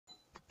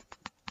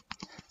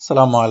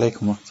Assalamu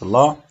alaikum wa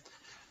rahmatullah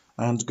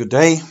and good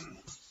day.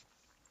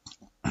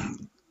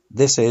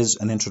 This is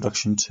an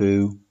introduction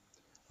to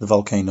the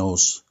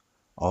volcanoes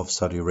of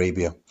Saudi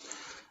Arabia.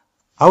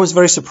 I was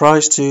very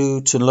surprised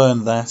to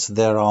learn that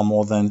there are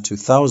more than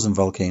 2,000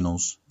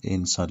 volcanoes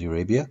in Saudi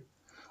Arabia,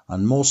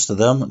 and most of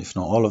them, if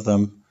not all of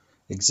them,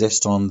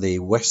 exist on the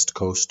west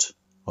coast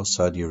of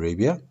Saudi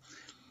Arabia.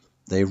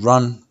 They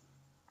run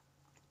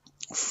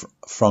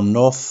from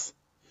north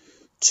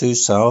to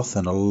south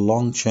in a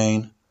long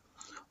chain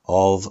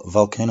of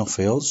volcano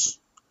fields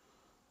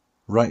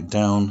right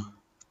down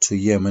to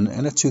Yemen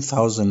in a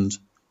 2,000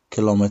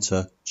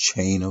 kilometer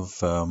chain of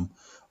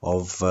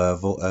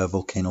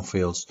volcano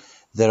fields.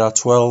 There are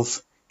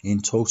 12 in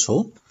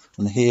total,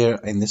 and here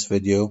in this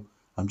video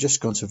I'm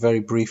just going to very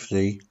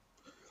briefly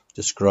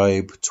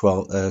describe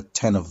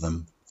 10 of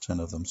them.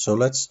 So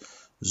let's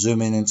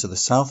zoom in into the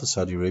south of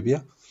Saudi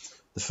Arabia.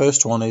 The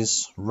first one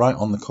is right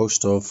on the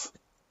coast of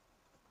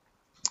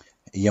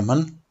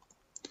Yemen,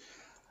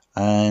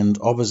 and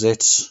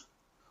opposite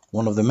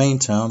one of the main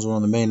towns, one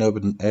of the main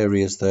urban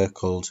areas there,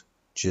 called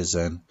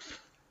Jizan.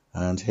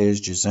 And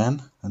here's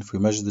Jizan, and if we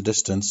measure the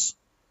distance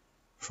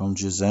from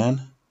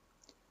Jizan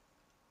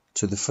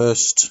to the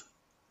first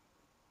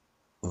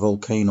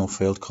volcano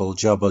field called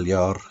Jabal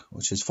Yar,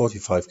 which is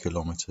 45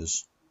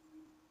 kilometers.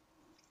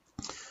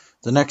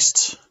 The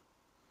next,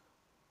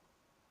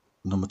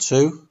 number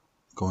 2,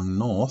 going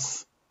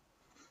north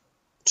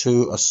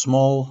to a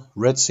small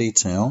Red Sea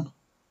town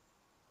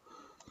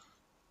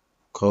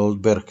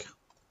called Birk.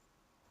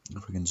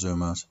 If we can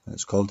zoom out,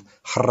 it's called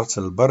Harrat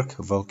al-Birk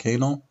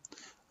volcano,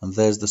 and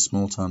there's the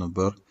small town of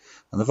Birk.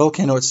 And the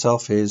volcano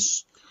itself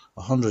is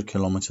 100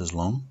 kilometers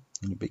long,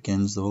 and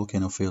the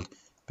volcano field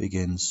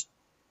begins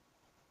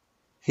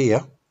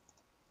here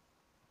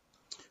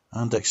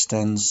and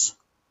extends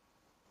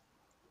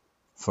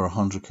for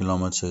 100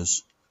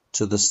 kilometers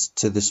to the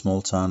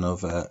small town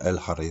of El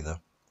Harida.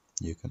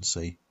 You can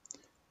see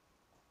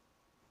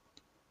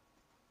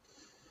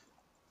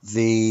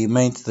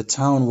the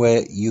town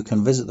where you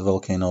can visit the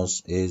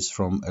volcanoes is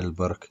from El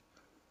Birk,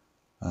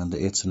 and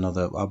it's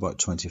another about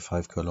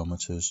 25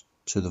 kilometers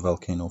to the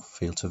volcano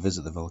field, to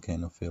visit the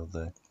volcano field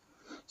there.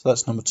 So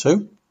that's number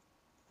 2.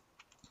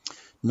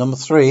 Number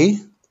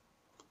 3,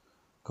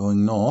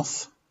 going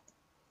north,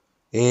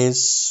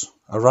 is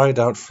a ride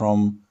out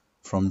from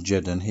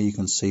Jeddah. And here you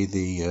can see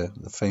the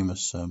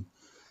famous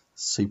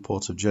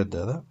seaport of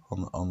Jeddah there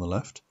on the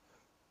left.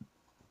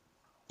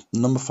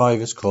 Number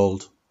 5 is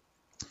called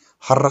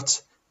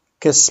Harrat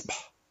Kishb,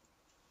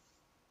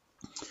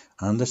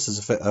 and this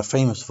is a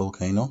famous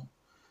volcano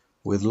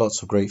with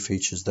lots of great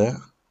features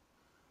there,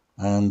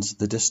 and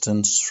the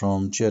distance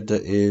from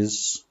Jeddah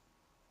is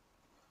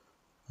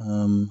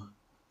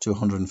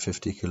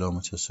 250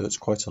 kilometers, so it's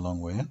quite a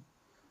long way in.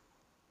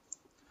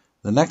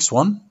 The next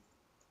one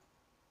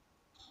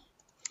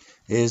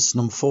is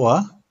number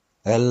 4,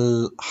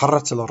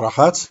 Harrat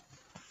al-Rahat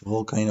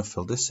volcano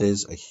field. This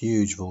is a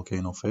huge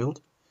volcano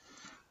field,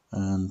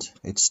 and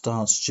it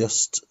starts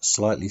just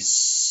slightly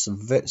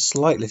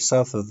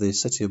south of the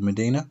city of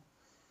Medina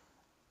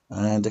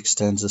and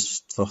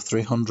extends for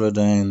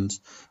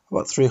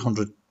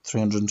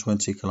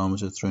 320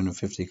 kilometers,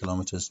 350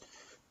 kilometers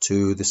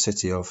to the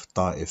city of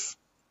Taif,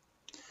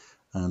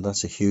 and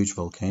that's a huge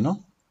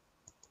volcano.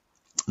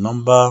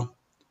 Number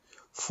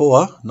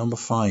 5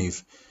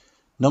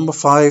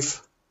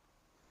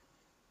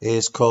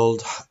 is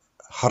called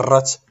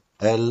Harrat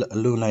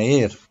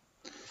al-Lunayyir,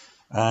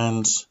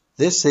 and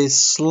this is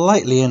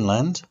slightly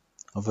inland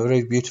of a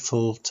very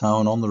beautiful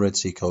town on the Red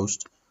Sea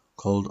coast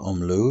called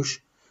Umluj,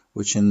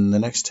 which in the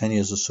next 10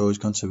 years or so is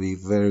going to be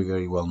very,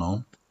 very well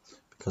known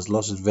because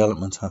lots of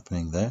development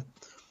happening there.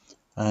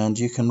 And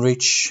you can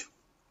reach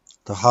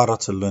the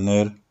Harrat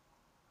al-Lunayyir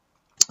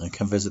and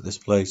can visit this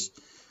place.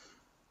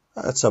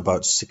 It's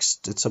about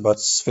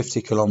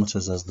 50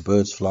 kilometers as the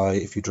birds fly.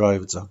 If you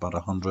drive, it's about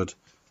 100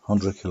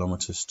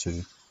 kilometers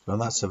too. So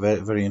that's a very,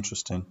 very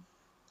interesting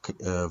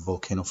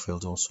volcano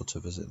field also to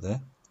visit there.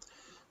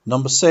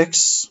 Number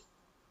 6,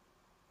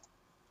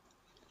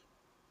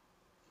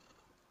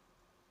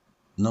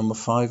 number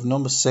 5,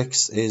 number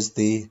 6 is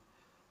the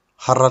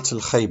Harrat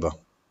al-Khaybar.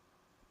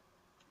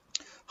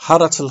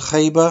 Harrat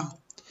al-Khaybar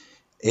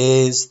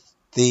is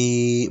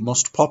the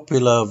most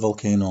popular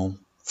volcano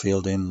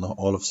field in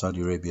all of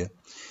Saudi Arabia.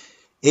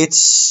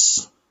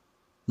 It's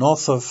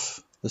north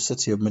of the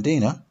city of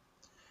Medina,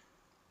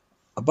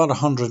 about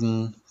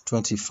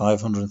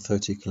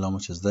 130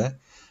 kilometers there,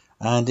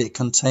 and it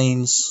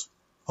contains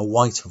a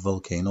white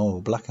volcano,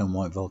 a black and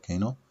white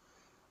volcano,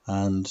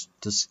 and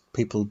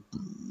people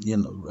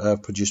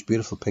produce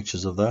beautiful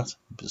pictures of that.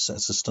 It's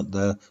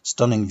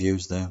stunning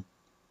views there.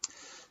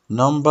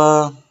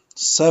 Number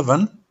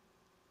 7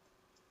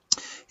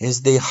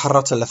 is the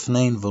Harrat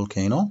al-Ithnayn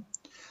volcano,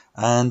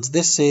 and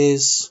this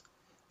is,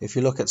 if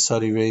you look at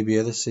Saudi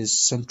Arabia, this is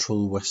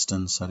central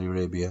western Saudi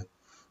Arabia.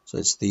 So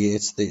it's the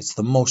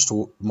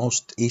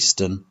most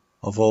eastern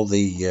of all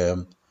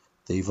the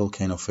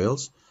volcano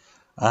fields,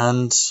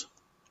 and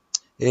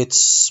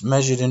it's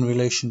measured in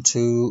relation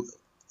to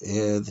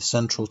the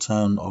central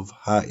town of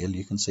Ha'il.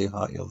 You can see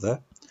Ha'il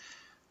there.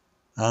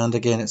 And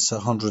again, it's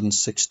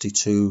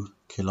 162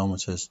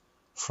 kilometers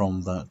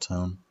from that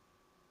town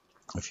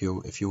if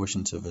you're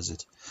wishing to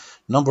visit.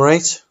 Number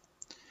 8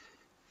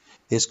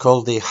 is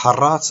called the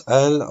Harat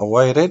al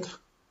Uwayrid,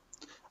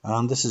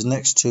 and this is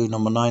next to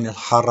number 9, al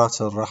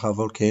Harat al Rahah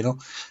volcano.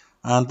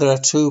 And there are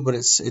two, but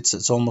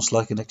it's almost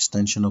like an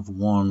extension of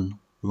one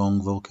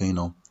long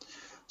volcano.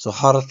 So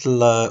Harat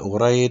al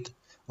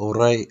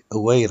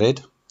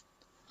Uwayrid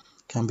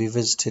can be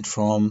visited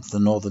from the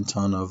northern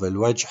town of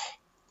Wajh.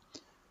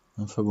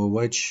 And from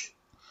Wajh,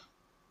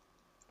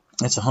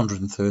 it's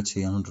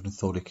 130,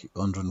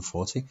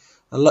 140,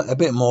 a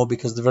bit more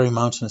because they're very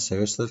mountainous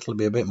area, so it'll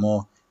be a bit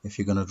more if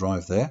you're going to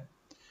drive there.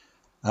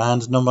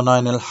 And number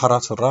 9, al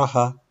Harat al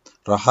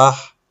Rahah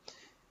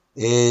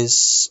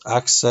is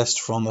accessed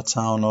from the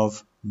town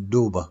of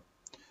Duba,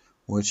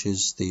 which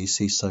is the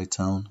seaside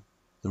town,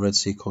 the Red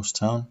Sea coast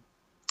town,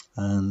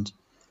 and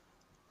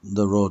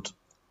the road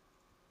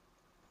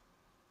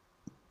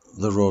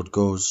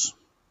goes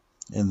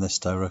in this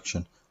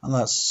direction, and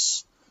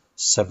that's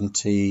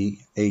 70,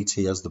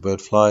 80 as the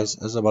bird flies.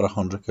 There's about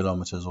 100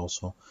 kilometers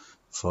also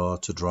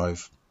to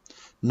drive.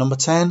 Number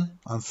 10,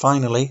 and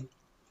finally,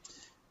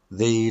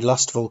 the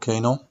last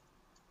volcano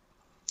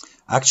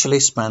actually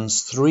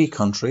spans 3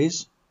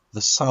 countries: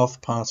 the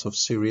south part of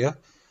Syria,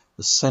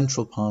 the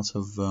central part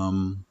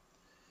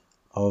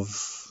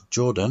of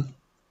Jordan,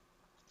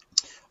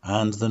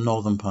 and the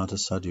northern part of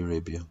Saudi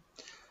Arabia.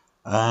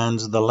 And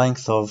the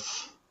length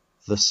of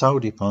the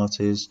Saudi part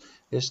is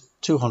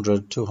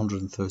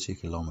 230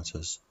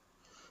 kilometers.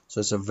 So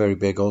it's a very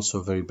big,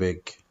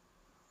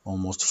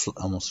 almost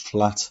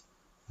flat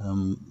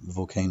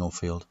volcano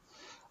field.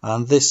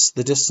 And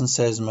the distance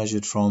there is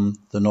measured from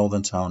the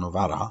northern town of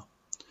Araar.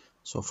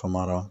 So from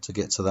Araar to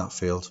get to that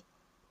field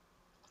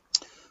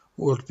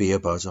would be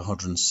about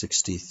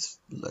 160,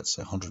 let's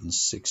say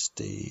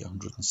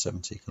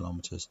 170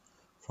 kilometers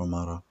from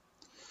Araar.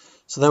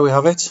 So there we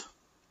have it.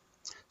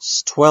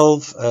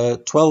 12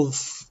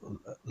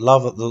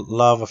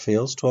 lava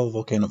fields, 12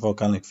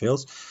 volcanic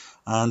fields,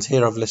 and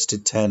here I've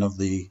listed 10 of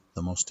the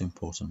most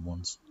important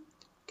ones.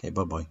 Okay,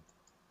 bye bye.